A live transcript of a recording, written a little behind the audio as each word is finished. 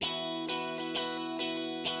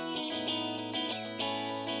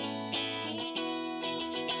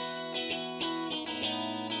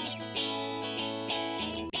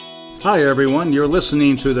Hi, everyone. You're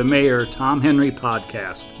listening to the Mayor Tom Henry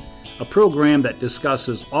podcast, a program that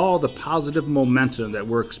discusses all the positive momentum that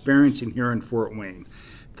we're experiencing here in Fort Wayne.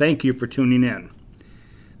 Thank you for tuning in.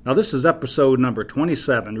 Now, this is episode number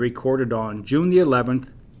 27, recorded on June the 11th,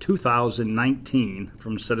 2019,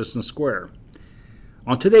 from Citizen Square.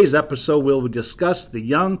 On today's episode, we'll discuss the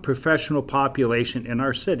young professional population in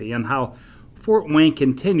our city and how Fort Wayne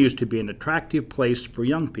continues to be an attractive place for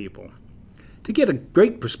young people. To get a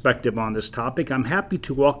great perspective on this topic, I'm happy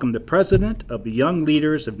to welcome the president of the Young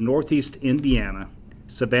Leaders of Northeast Indiana,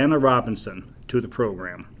 Savannah Robinson, to the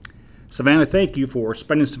program. Savannah, thank you for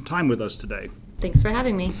spending some time with us today. Thanks for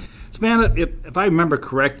having me. Savannah, if I remember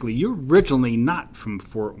correctly, you're originally not from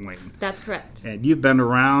Fort Wayne. That's correct. And you've been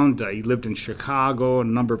around, you lived in Chicago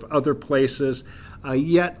and a number of other places,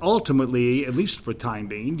 yet ultimately, at least for the time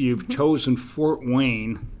being, you've chosen Fort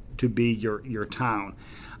Wayne to be your town.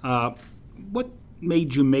 What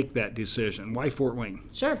made you make that decision? Why Fort Wayne?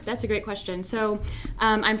 Sure, that's a great question. So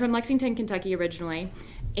I'm from Lexington, Kentucky originally,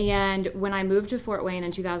 and when I moved to Fort Wayne in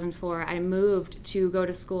 2004, I moved to go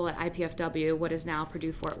to school at IPFW, what is now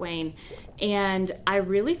Purdue Fort Wayne, and I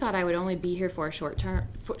really thought I would only be here for a short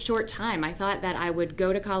time. I thought that I would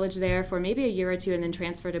go to college there for maybe a year or two and then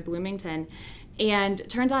transfer to Bloomington. And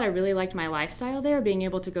turns out I really liked my lifestyle there, being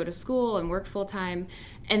able to go to school and work full-time.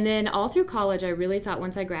 And then all through college, I really thought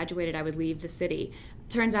once I graduated, I would leave the city.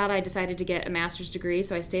 Turns out I decided to get a master's degree,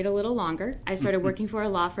 so I stayed a little longer. I started working for a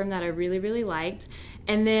law firm that I really, really liked.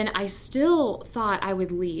 And then I still thought I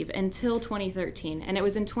would leave until 2013. And it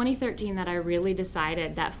was in 2013 that I really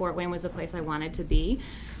decided that Fort Wayne was the place I wanted to be.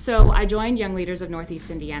 So I joined Young Leaders of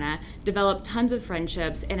Northeast Indiana, developed tons of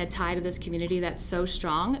friendships and a tie to this community that's so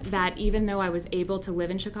strong that even though I was able to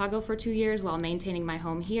live in Chicago for 2 years while maintaining my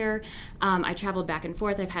home here, I traveled back and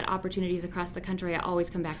forth. I've had opportunities across the country. I always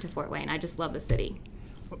come back to Fort Wayne. I just love the city.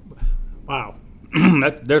 Wow.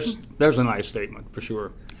 There's a nice statement, for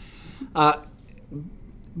sure.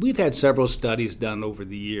 We've had several studies done over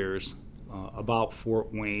the years about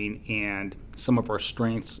Fort Wayne and some of our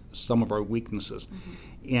strengths, some of our weaknesses.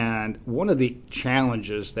 And one of the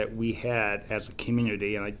challenges that we had as a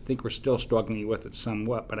community, and I think we're still struggling with it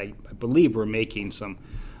somewhat, but I believe we're making some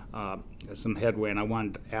headway, and I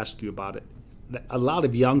wanted to ask you about it. A lot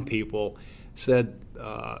of young people said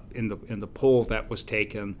in the poll that was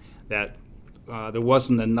taken that there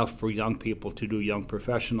wasn't enough for young people to do young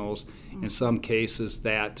professionals. In some cases,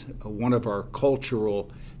 that one of our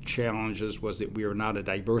cultural challenges was that we are not a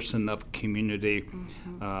diverse enough community,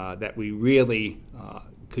 that we really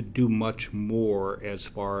could do much more as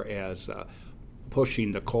far as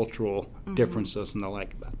pushing the cultural differences and the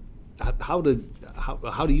like. How do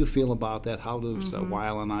you feel about that? How does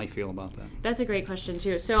Weil and I feel about that? That's a great question,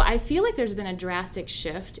 too. So I feel like there's been a drastic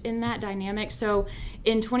shift in that dynamic. So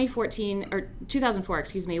in 2004,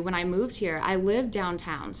 when I moved here, I lived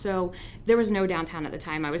downtown. So there was no downtown at the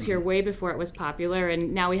time. I was here way before it was popular,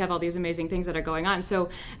 and now we have all these amazing things that are going on. So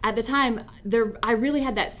at the time, I really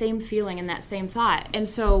had that same feeling and that same thought. And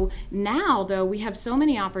so now, though, we have so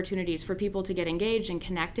many opportunities for people to get engaged and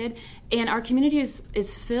connected, and our community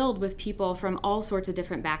is filled with people from all sorts of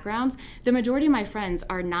different backgrounds. The majority of my friends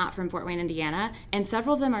are not from Fort Wayne, Indiana, and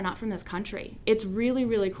several of them are not from this country. It's really,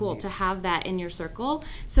 really cool to have that in your circle.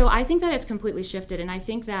 So I think that it's completely shifted, and I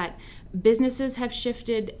think that businesses have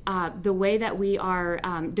shifted the way that we are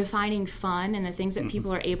defining fun and the things that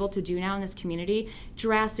people are able to do now in this community,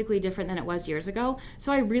 drastically different than it was years ago.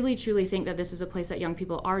 So I really, truly think that this is a place that young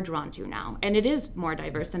people are drawn to now, and it is more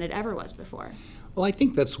diverse than it ever was before. Well, I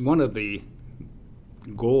think that's one of the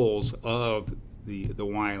goals of the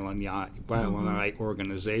Weil and I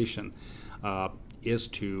organization is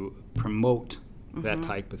to promote that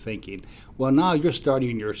type of thinking. Well, now you're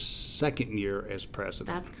starting your second year as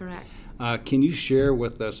president. That's correct. Can you share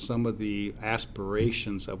with us some of the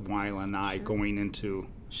aspirations of Weil and I going into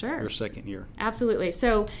your second year? Absolutely.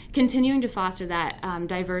 So continuing to foster that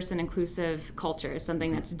diverse and inclusive culture is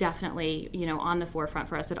something that's definitely, on the forefront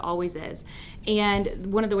for us. It always is. And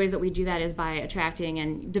one of the ways that we do that is by attracting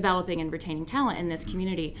and developing and retaining talent in this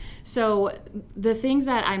community. So the things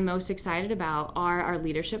that I'm most excited about are our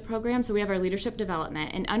leadership program. So we have our leadership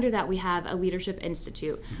development, and under that we have a leadership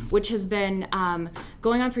institute, which has been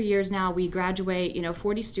going on for years now. We graduate,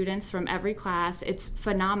 40 students from every class. It's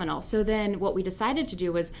phenomenal. So then what we decided to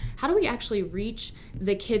do was, how do we actually reach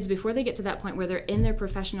the kids before they get to that point where they're in their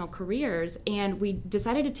professional careers? And we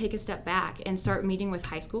decided to take a step back and start meeting with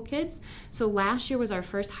high school kids. So last year was our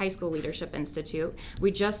first high school leadership institute.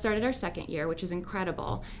 We just started our second year, which is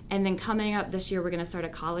incredible. And then coming up this year, we're going to start a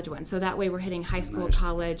college one. So that way we're hitting high school,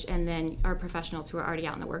 college, and then our professionals who are already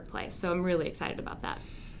out in the workplace. So I'm really excited about that.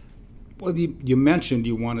 Well, you mentioned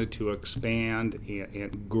you wanted to expand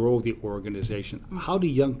and grow the organization. How do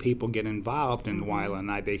young people get involved in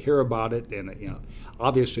YLNI? They hear about it, and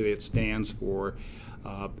obviously it stands for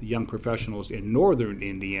young professionals in northern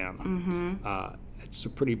Indiana. It's a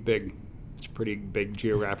pretty big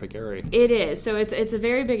geographic area. It is. So it's a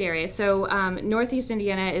very big area. So Northeast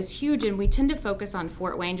Indiana is huge, and we tend to focus on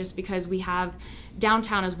Fort Wayne just because we have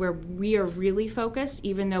downtown is where we are really focused,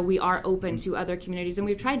 even though we are open to other communities. And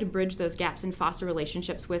we've tried to bridge those gaps and foster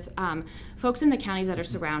relationships with folks in the counties that are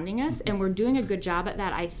surrounding us. And we're doing a good job at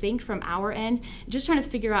that, I think, from our end, just trying to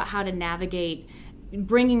figure out how to navigate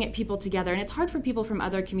bringing people together. And it's hard for people from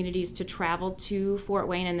other communities to travel to Fort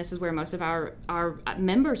Wayne, and this is where most of our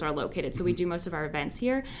members are located, so we do most of our events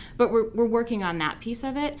here, but we're working on that piece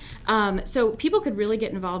of it. So people could really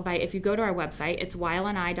get involved by, if you go to our website, it's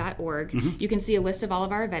ylni.org. You can see a list of all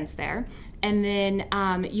of our events there, and then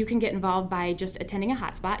you can get involved by just attending a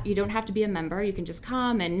hotspot. You don't have to be a member. You can just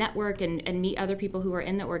come and network and meet other people who are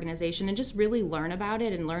in the organization and just really learn about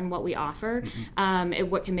it and learn what we offer, and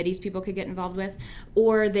what committees people could get involved with.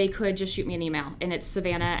 Or they could just shoot me an email, and it's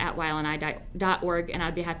savannah@ylni.org, and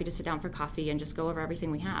I'd be happy to sit down for coffee and just go over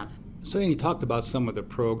everything we have. So you talked about some of the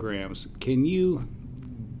programs. Can you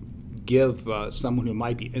give someone who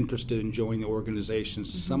might be interested in joining the organization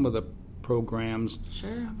some of the programs,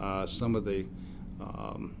 Sure. Some of the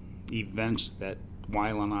events that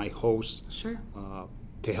YLNI hosts? Sure.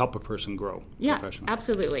 To help a person grow professionally?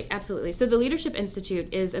 Absolutely. So the Leadership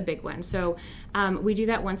Institute is a big one. So we do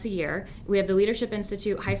that once a year. We have the Leadership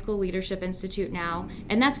Institute, High School Leadership Institute now,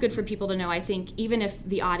 and that's good for people to know. I think even if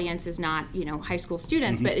the audience is not, high school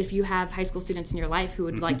students, but if you have high school students in your life who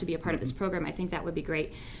would like to be a part of this program, I think that would be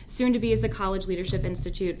great. Soon to be is the College Leadership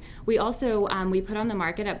Institute. We also we put on the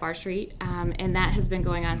market at Bar Street, and that has been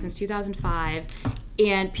going on since 2005.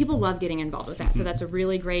 And people love getting involved with that. So that's a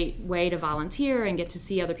really great way to volunteer and get to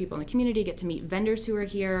see other people in the community, get to meet vendors who are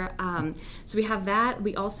here. So we have that.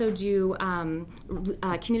 We also do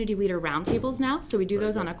community leader roundtables now. So we do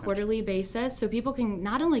those on a quarterly basis. So people can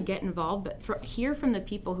not only get involved, but hear from the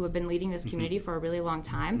people who have been leading this community for a really long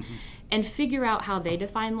time and figure out how they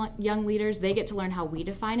define young leaders. They get to learn how we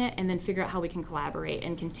define it, and then figure out how we can collaborate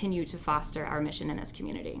and continue to foster our mission in this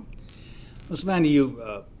community. Well,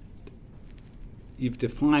 Savannah, you've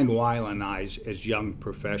defined YLNI as young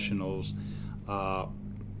professionals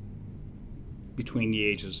between the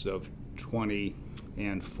ages of 20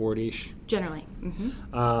 and 40-ish. Generally.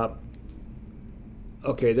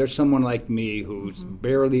 Okay, there's someone like me who's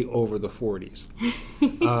barely over the 40s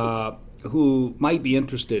who might be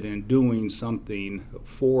interested in doing something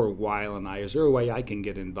for YLNI. Is there a way I can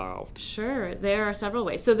get involved? Sure, there are several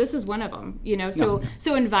ways. So this is one of them. So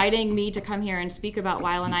inviting me to come here and speak about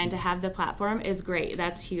YLNI and to have the platform is great.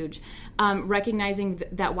 That's huge. Recognizing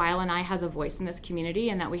that YLNI has a voice in this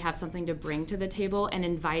community and that we have something to bring to the table, and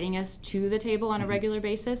inviting us to the table on a regular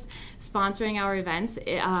basis, sponsoring our events,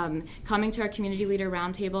 coming to our community leader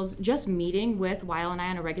roundtables, just meeting with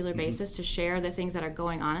YLNI on a regular basis to share the things that are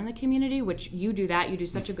going on in the community, which you do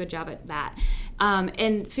such a good job at that,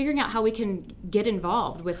 and figuring out how we can get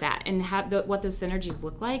involved with that and have what those synergies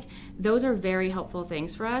look like. Those are very helpful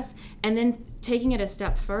things for us. And then taking it a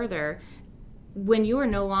step further, when you are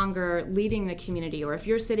no longer leading the community, or if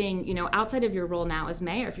you're sitting outside of your role now as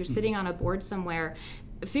mayor, if you're sitting on a board somewhere,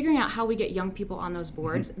 figuring out how we get young people on those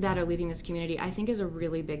boards that are leading this community, I think, is a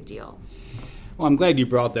really big deal. Well, I'm glad you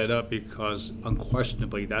brought that up, because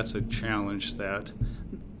unquestionably that's a challenge that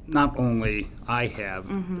not only I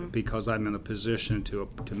have, because I'm in a position to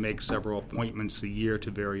make several appointments a year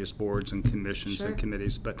to various boards and commissions and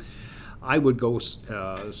committees, but I would go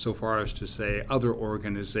so far as to say other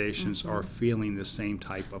organizations are feeling the same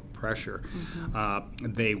type of pressure.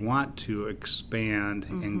 They want to expand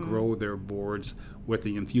and grow their boards with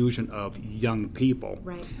the infusion of young people.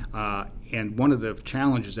 Right. And one of the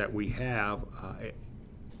challenges that we have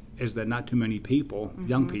is that not too many people,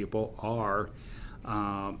 young people, are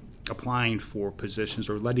applying for positions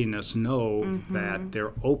or letting us know that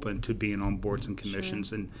they're open to being on boards and commissions.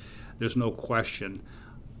 Sure. And there's no question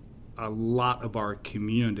a lot of our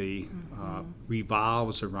community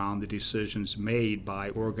revolves around the decisions made by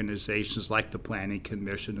organizations like the Planning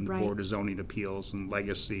Commission and the Board of Zoning Appeals and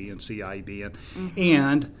Legacy and CIB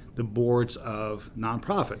and the boards of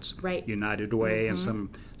nonprofits, United Way and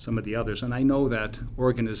some of the others. And I know that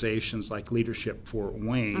organizations like Leadership Fort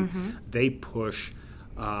Wayne, they push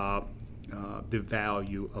the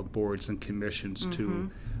value of boards and commissions to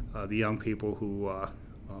the young people who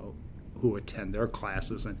attend their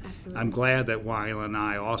classes. And I'm glad that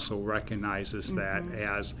YLNI also recognizes that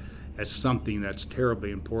as something that's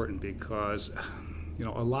terribly important, because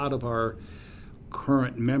a lot of our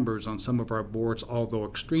current members on some of our boards, although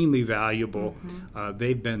extremely valuable,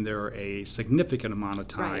 they've been there a significant amount of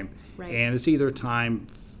time. Right. And it's either time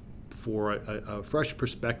for a fresh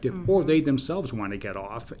perspective, or they themselves want to get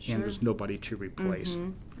off, and there's nobody to replace.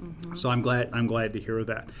 So I'm glad to hear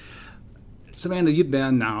that. Savannah, you've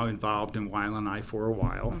been now involved in Waialainai for a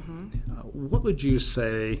while. What would you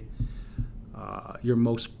say you're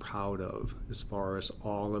most proud of as far as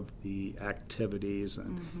all of the activities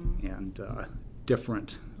and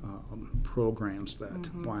different programs that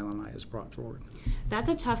Waialainai has brought forward? That's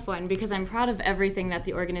a tough one because I'm proud of everything that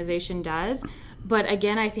the organization does. But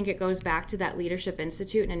again, I think it goes back to that Leadership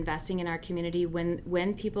Institute and investing in our community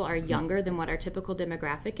when people are younger than what our typical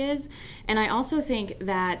demographic is. And I also think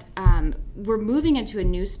that we're moving into a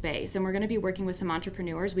new space, and we're going to be working with some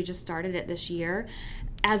entrepreneurs. We just started it this year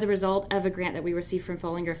as a result of a grant that we received from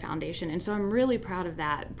Follinger Foundation. And so I'm really proud of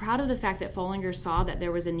that. Proud of the fact that Follinger saw that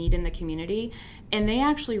there was a need in the community, and they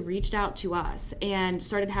actually reached out to us and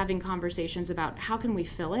started having conversations about how can we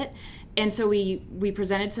fill it. And so we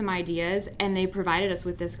presented some ideas, and they provided us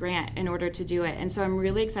with this grant in order to do it. And so I'm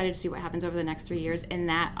really excited to see what happens over the next 3 years in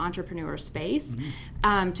that entrepreneur space,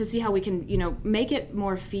 to see how we can, make it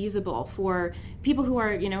more feasible for people who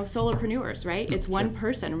are, solopreneurs, right? It's one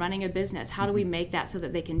person running a business. How do we make that so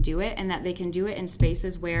that they can do it, and that they can do it in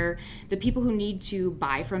spaces where the people who need to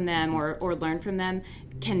buy from them or learn from them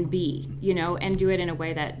can be, and do it in a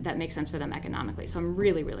way that makes sense for them economically. So I'm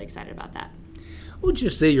really, really excited about that. What would you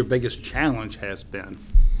say your biggest challenge has been?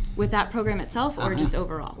 With that program itself, or just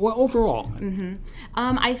overall? Well, overall.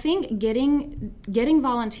 I think getting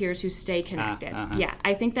volunteers who stay connected. Yeah,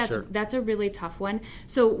 I think that's a really tough one.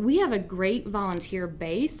 So we have a great volunteer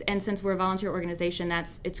base, and since we're a volunteer organization,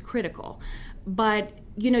 it's critical. But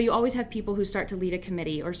you always have people who start to lead a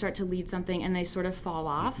committee or start to lead something, and they sort of fall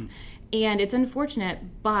off. And it's unfortunate,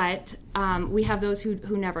 but we have those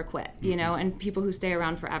who never quit, and people who stay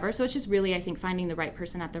around forever. So it's just really, I think, finding the right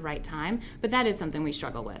person at the right time. But that is something we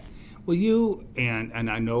struggle with. Well, you and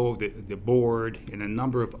I know that the board and a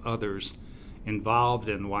number of others involved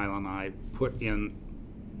in Waialainai put in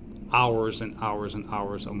hours and hours and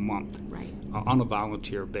hours a month on a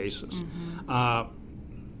volunteer basis.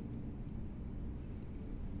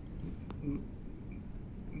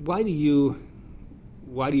 Why do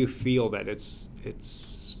you feel that it's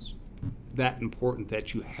that important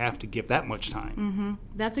that you have to give that much time?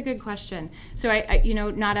 That's a good question. So I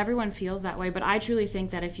not everyone feels that way, but I truly think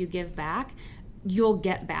that if you give back, you'll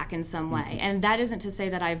get back in some way. And that isn't to say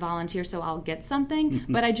that I volunteer so I'll get something,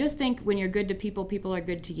 but I just think when you're good to people, people are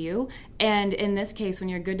good to you. And in this case, when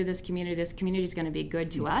you're good to this community is going to be good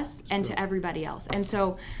to us and to everybody else. And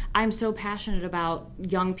so I'm so passionate about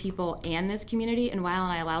young people and this community, and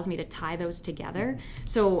Waialainai allows me to tie those together.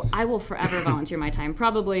 So I will forever volunteer my time,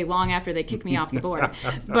 probably long after they kick me off the board.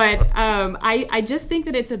 But I just think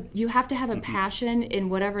that you have to have a passion in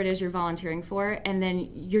whatever it is you're volunteering for, and then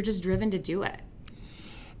you're just driven to do it.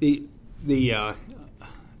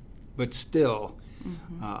 But still,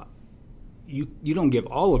 you don't give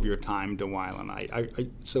all of your time to Waialainai.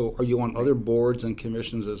 So are you on other boards and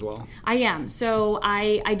commissions as well? I am. So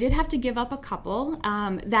I did have to give up a couple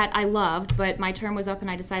that I loved, but my term was up and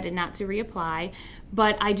I decided not to reapply.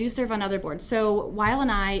 But I do serve on other boards. So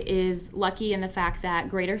Waialainai is lucky in the fact that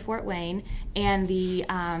Greater Fort Wayne and the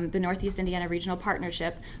Northeast Indiana Regional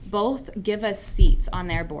Partnership both give us seats on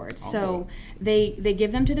their boards. So they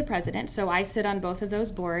give them to the president. So I sit on both of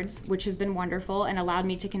those boards, which has been wonderful and allowed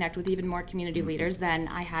me to connect with even more community leaders than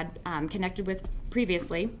I had connected with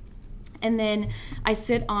previously. And then I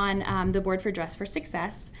sit on the board for Dress for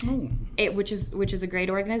Success, which is a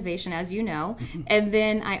great organization, as you know. And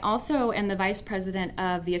then I also am the vice president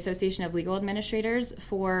of the Association of Legal Administrators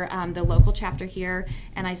for the local chapter here,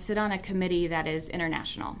 and I sit on a committee that is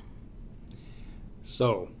international.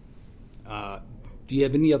 So, do you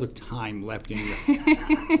have any other time left in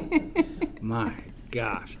you? My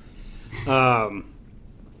gosh.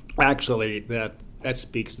 Actually, that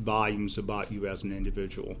speaks volumes about you as an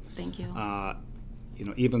individual. Thank you.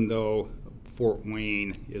 Even though Fort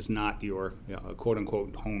Wayne is not your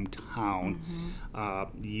quote-unquote hometown,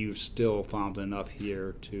 you've still found enough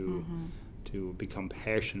here to become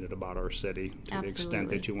passionate about our city to Absolutely. The extent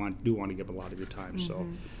that you do want to give a lot of your time. So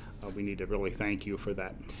we need to really thank you for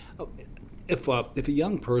that. If a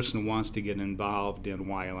young person wants to get involved in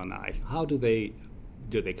Waialainai, how do they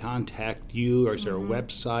contact you, or is there a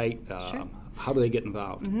website? Sure. How do they get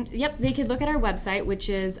involved? Yep, they could look at our website, which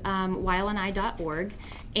is waialainai.org,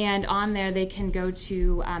 and on there they can go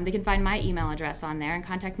to, they can find my email address on there and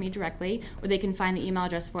contact me directly, or they can find the email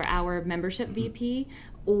address for our membership VP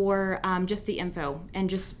or just the info, and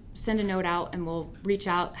just send a note out and we'll reach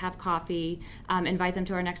out, have coffee, invite them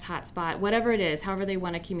to our next hotspot, whatever it is, however they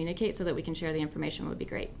want to communicate so that we can share the information would be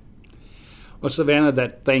great. Well, Savannah,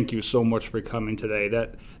 thank you so much for coming today.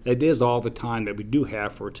 That is all the time that we do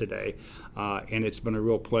have for today, and it's been a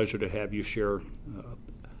real pleasure to have you share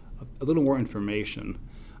a little more information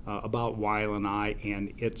about Weil&I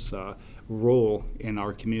and its role in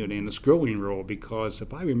our community, and its growing role, because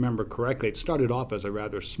if I remember correctly, it started off as a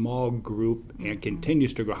rather small group and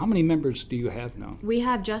continues to grow. How many members do you have now? We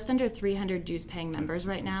have just under 300 dues-paying members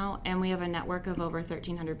right now, and we have a network of over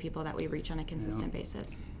 1,300 people that we reach on a consistent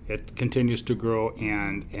basis. It continues to grow,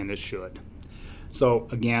 and it should. So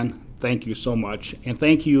again, thank you so much, and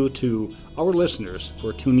thank you to our listeners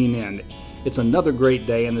for tuning in. It's another great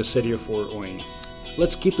day in the city of Fort Wayne.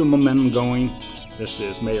 Let's keep the momentum going. This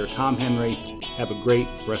is Mayor Tom Henry. Have a great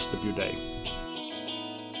rest of your day.